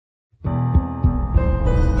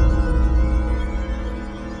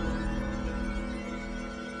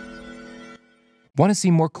Want to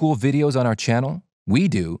see more cool videos on our channel? We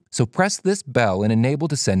do, so press this bell and enable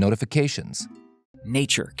to send notifications.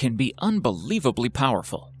 Nature can be unbelievably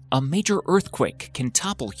powerful. A major earthquake can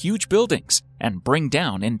topple huge buildings and bring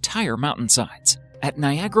down entire mountainsides. At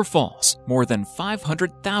Niagara Falls, more than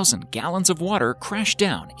 500,000 gallons of water crash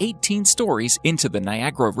down 18 stories into the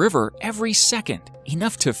Niagara River every second,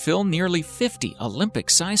 enough to fill nearly 50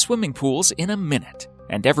 Olympic-sized swimming pools in a minute.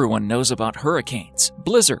 And everyone knows about hurricanes,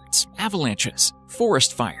 blizzards, avalanches,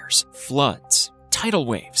 forest fires, floods, tidal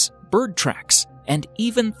waves, bird tracks, and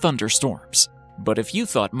even thunderstorms. But if you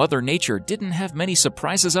thought Mother Nature didn't have many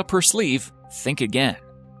surprises up her sleeve, think again.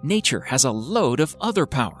 Nature has a load of other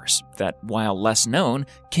powers that, while less known,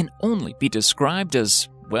 can only be described as,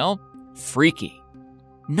 well, freaky.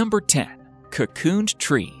 Number 10. Cocooned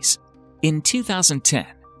trees. In 2010,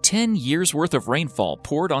 10 years' worth of rainfall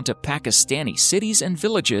poured onto Pakistani cities and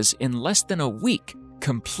villages in less than a week,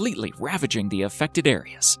 completely ravaging the affected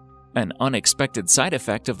areas. An unexpected side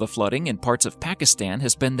effect of the flooding in parts of Pakistan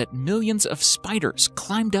has been that millions of spiders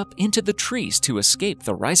climbed up into the trees to escape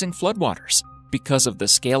the rising floodwaters. Because of the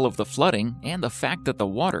scale of the flooding and the fact that the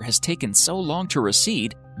water has taken so long to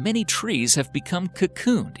recede, many trees have become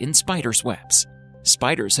cocooned in spiders' webs.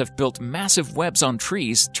 Spiders have built massive webs on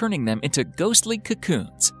trees, turning them into ghostly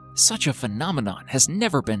cocoons. Such a phenomenon has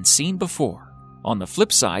never been seen before. On the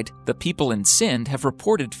flip side, the people in Sindh have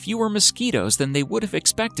reported fewer mosquitoes than they would have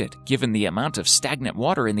expected, given the amount of stagnant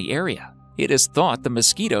water in the area. It is thought the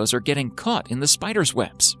mosquitoes are getting caught in the spiders'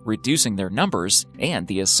 webs, reducing their numbers and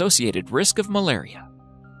the associated risk of malaria.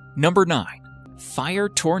 Number 9. Fire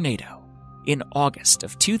tornado. In August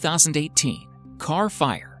of 2018, Carr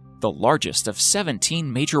Fire, the largest of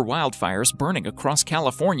 17 major wildfires burning across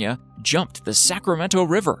California, jumped the Sacramento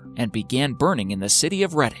River and began burning in the city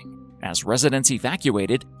of Redding. As residents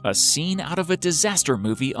evacuated, a scene out of a disaster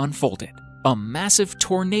movie unfolded. A massive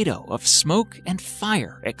tornado of smoke and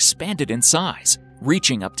fire expanded in size,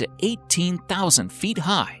 reaching up to 18,000 feet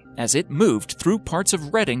high as it moved through parts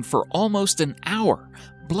of Redding for almost an hour,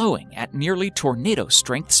 blowing at nearly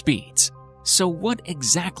tornado-strength speeds. So what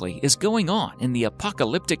exactly is going on in the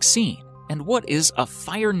apocalyptic scene, and what is a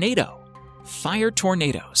fire-nado? Fire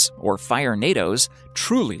tornadoes, or fire-nados,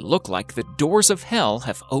 truly look like the doors of hell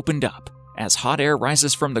have opened up. As hot air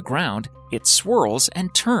rises from the ground, it swirls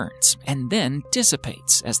and turns, and then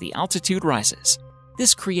dissipates as the altitude rises.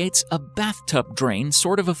 This creates a bathtub drain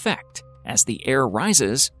sort of effect. As the air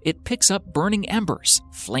rises, it picks up burning embers,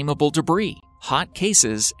 flammable debris, hot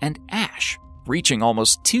cases, and ash, reaching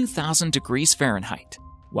almost 2,000 degrees Fahrenheit.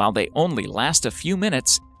 While they only last a few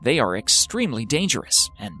minutes, they are extremely dangerous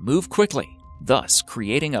and move quickly, thus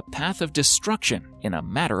creating a path of destruction in a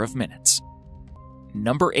matter of minutes.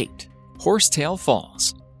 Number 8. Horsetail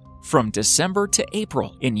Falls. From December to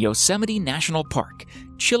April in Yosemite National Park,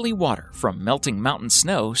 chilly water from melting mountain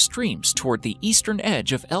snow streams toward the eastern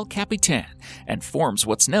edge of El Capitan and forms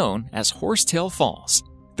what's known as Horsetail Falls.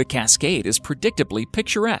 The cascade is predictably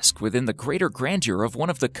picturesque within the greater grandeur of one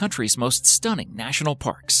of the country's most stunning national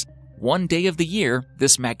parks. One day of the year,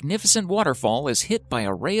 this magnificent waterfall is hit by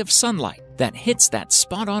a ray of sunlight that hits that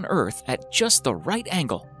spot on Earth at just the right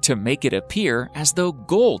angle to make it appear as though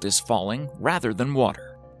gold is falling rather than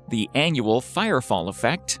water. The annual firefall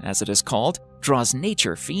effect, as it is called, draws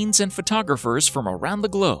nature fiends and photographers from around the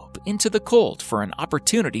globe into the cold for an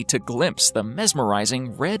opportunity to glimpse the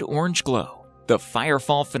mesmerizing red-orange glow. The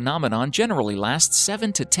firefall phenomenon generally lasts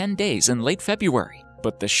 7 to 10 days in late February,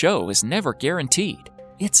 but the show is never guaranteed.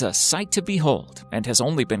 It's a sight to behold and has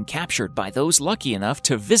only been captured by those lucky enough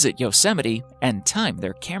to visit Yosemite and time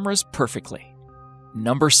their cameras perfectly.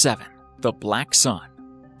 Number 7. The Black Sun.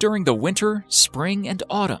 During the winter, spring, and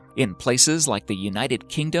autumn, in places like the United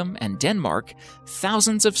Kingdom and Denmark,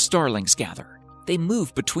 thousands of starlings gather. They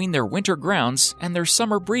move between their winter grounds and their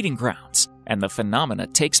summer breeding grounds, and the phenomena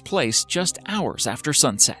takes place just hours after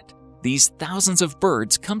sunset. These thousands of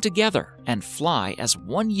birds come together and fly as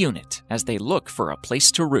one unit as they look for a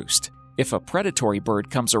place to roost. If a predatory bird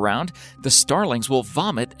comes around, the starlings will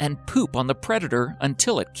vomit and poop on the predator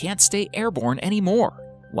until it can't stay airborne anymore.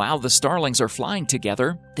 While the starlings are flying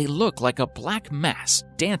together, they look like a black mass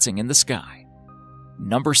dancing in the sky.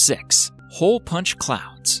 Number 6. Hole punch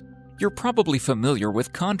clouds. You're probably familiar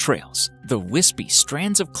with contrails, the wispy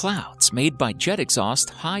strands of clouds made by jet exhaust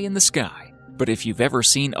high in the sky. But if you've ever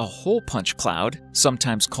seen a hole punch cloud,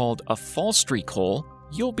 sometimes called a fall streak hole,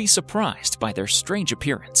 you'll be surprised by their strange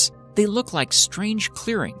appearance. They look like strange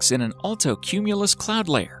clearings in an altocumulus cloud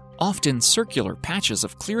layer, often circular patches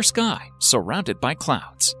of clear sky surrounded by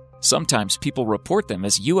clouds. Sometimes people report them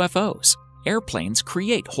as UFOs. Airplanes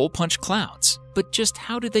create hole punch clouds, but just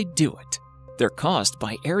how do they do it? They're caused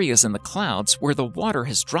by areas in the clouds where the water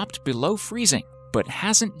has dropped below freezing, but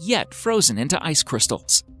hasn't yet frozen into ice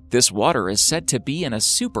crystals. This water is said to be in a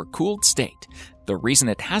supercooled state. The reason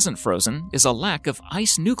it hasn't frozen is a lack of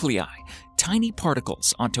ice nuclei, tiny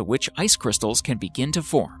particles onto which ice crystals can begin to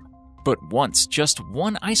form. But once just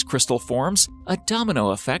one ice crystal forms, a domino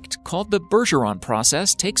effect called the Bergeron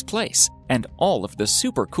process takes place, and all of the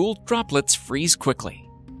supercooled droplets freeze quickly.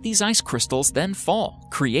 These ice crystals then fall,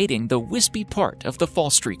 creating the wispy part of the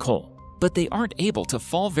fallstreak hole. But they aren't able to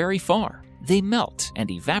fall very far. They melt and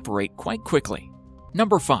evaporate quite quickly.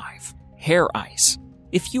 Number 5. Hair ice.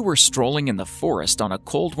 If you were strolling in the forest on a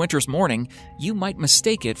cold winter's morning, you might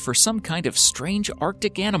mistake it for some kind of strange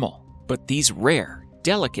Arctic animal. But these rare,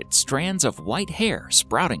 delicate strands of white hair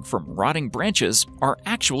sprouting from rotting branches are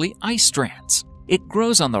actually ice strands. It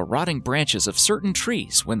grows on the rotting branches of certain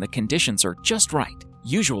trees when the conditions are just right,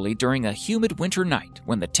 usually during a humid winter night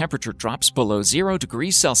when the temperature drops below 0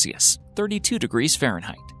 degrees Celsius, 32 degrees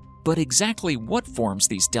Fahrenheit. But exactly what forms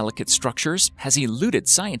these delicate structures has eluded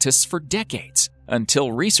scientists for decades,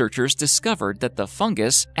 until researchers discovered that the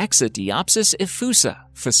fungus Exadiopsis effusa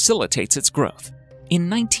facilitates its growth. In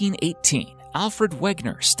 1918, Alfred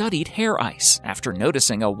Wegener studied hair ice after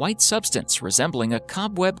noticing a white substance resembling a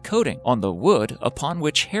cobweb coating on the wood upon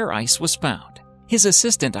which hair ice was found. His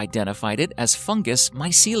assistant identified it as fungus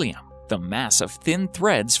mycelium, the mass of thin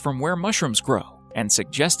threads from where mushrooms grow, and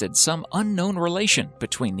suggested some unknown relation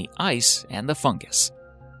between the ice and the fungus.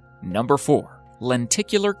 Number 4.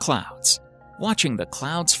 Lenticular clouds. Watching the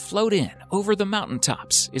clouds float in over the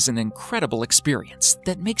mountaintops is an incredible experience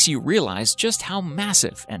that makes you realize just how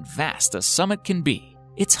massive and vast a summit can be.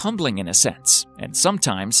 It's humbling in a sense, and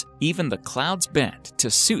sometimes even the clouds bend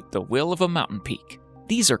to suit the will of a mountain peak.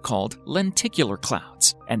 These are called lenticular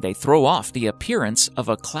clouds, and they throw off the appearance of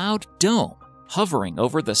a cloud dome hovering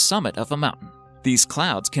over the summit of a mountain. These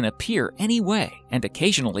clouds can appear any way and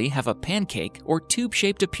occasionally have a pancake or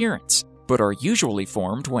tube-shaped appearance, but are usually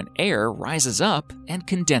formed when air rises up and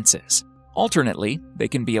condenses. Alternately, they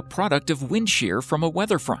can be a product of wind shear from a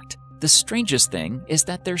weather front. The strangest thing is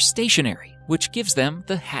that they're stationary, which gives them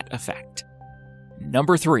the hat effect.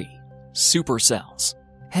 Number 3. Supercells.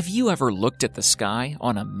 Have you ever looked at the sky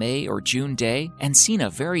on a May or June day and seen a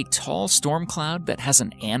very tall storm cloud that has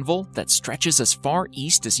an anvil that stretches as far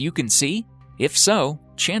east as you can see? If so,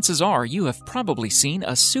 chances are you have probably seen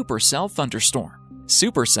a supercell thunderstorm.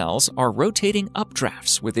 Supercells are rotating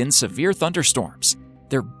updrafts within severe thunderstorms.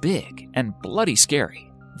 They're big and bloody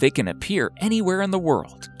scary. They can appear anywhere in the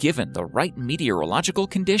world, given the right meteorological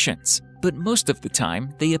conditions. But most of the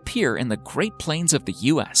time, they appear in the Great Plains of the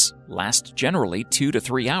U.S., last generally 2 to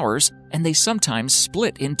 3 hours, and they sometimes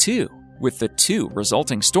split in two, with the two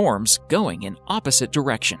resulting storms going in opposite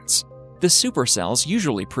directions. The supercells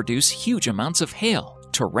usually produce huge amounts of hail,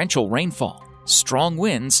 torrential rainfall, strong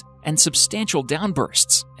winds, and substantial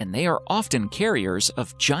downbursts, and they are often carriers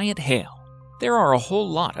of giant hail. There are a whole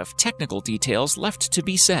lot of technical details left to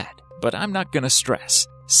be said, but I'm not going to stress.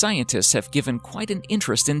 Scientists have given quite an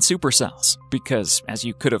interest in supercells because, as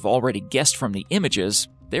you could have already guessed from the images,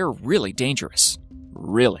 they're really dangerous.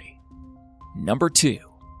 Really. Number 2.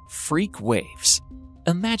 Freak waves.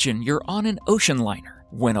 Imagine you're on an ocean liner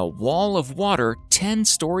when a wall of water 10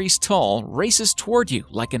 stories tall races toward you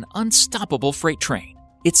like an unstoppable freight train.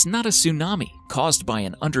 It's not a tsunami caused by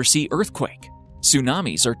an undersea earthquake.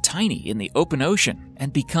 Tsunamis are tiny in the open ocean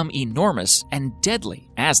and become enormous and deadly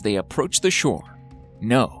as they approach the shore.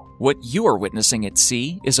 No, what you are witnessing at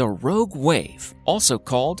sea is a rogue wave, also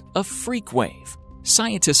called a freak wave.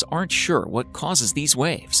 Scientists aren't sure what causes these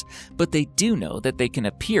waves, but they do know that they can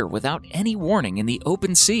appear without any warning in the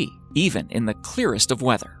open sea, even in the clearest of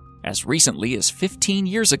weather. As recently as 15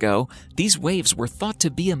 years ago, these waves were thought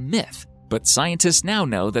to be a myth, but scientists now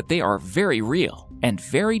know that they are very real and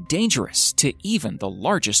very dangerous to even the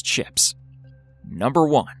largest ships. Number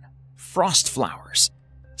 1. Frost flowers.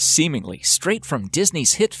 Seemingly straight from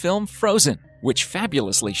Disney's hit film Frozen, which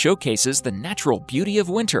fabulously showcases the natural beauty of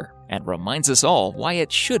winter and reminds us all why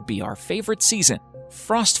it should be our favorite season.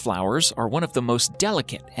 Frost flowers are one of the most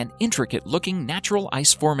delicate and intricate-looking natural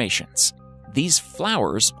ice formations. These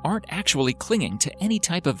flowers aren't actually clinging to any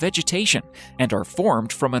type of vegetation and are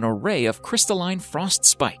formed from an array of crystalline frost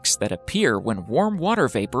spikes that appear when warm water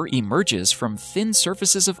vapor emerges from thin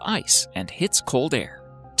surfaces of ice and hits cold air.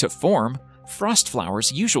 To form, frost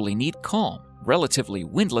flowers usually need calm, relatively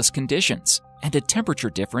windless conditions and a temperature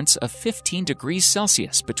difference of 15 degrees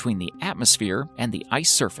Celsius between the atmosphere and the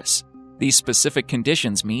ice surface. These specific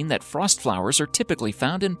conditions mean that frost flowers are typically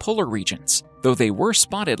found in polar regions, though they were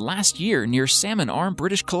spotted last year near Salmon Arm,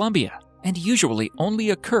 British Columbia. and usually only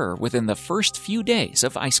occur within the first few days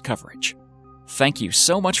of ice coverage. Thank you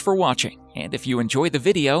so much for watching, and if you enjoyed the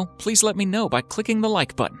video, please let me know by clicking the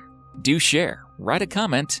like button. Do share, write a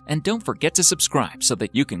comment, and don't forget to subscribe so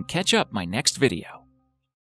that you can catch up my next video.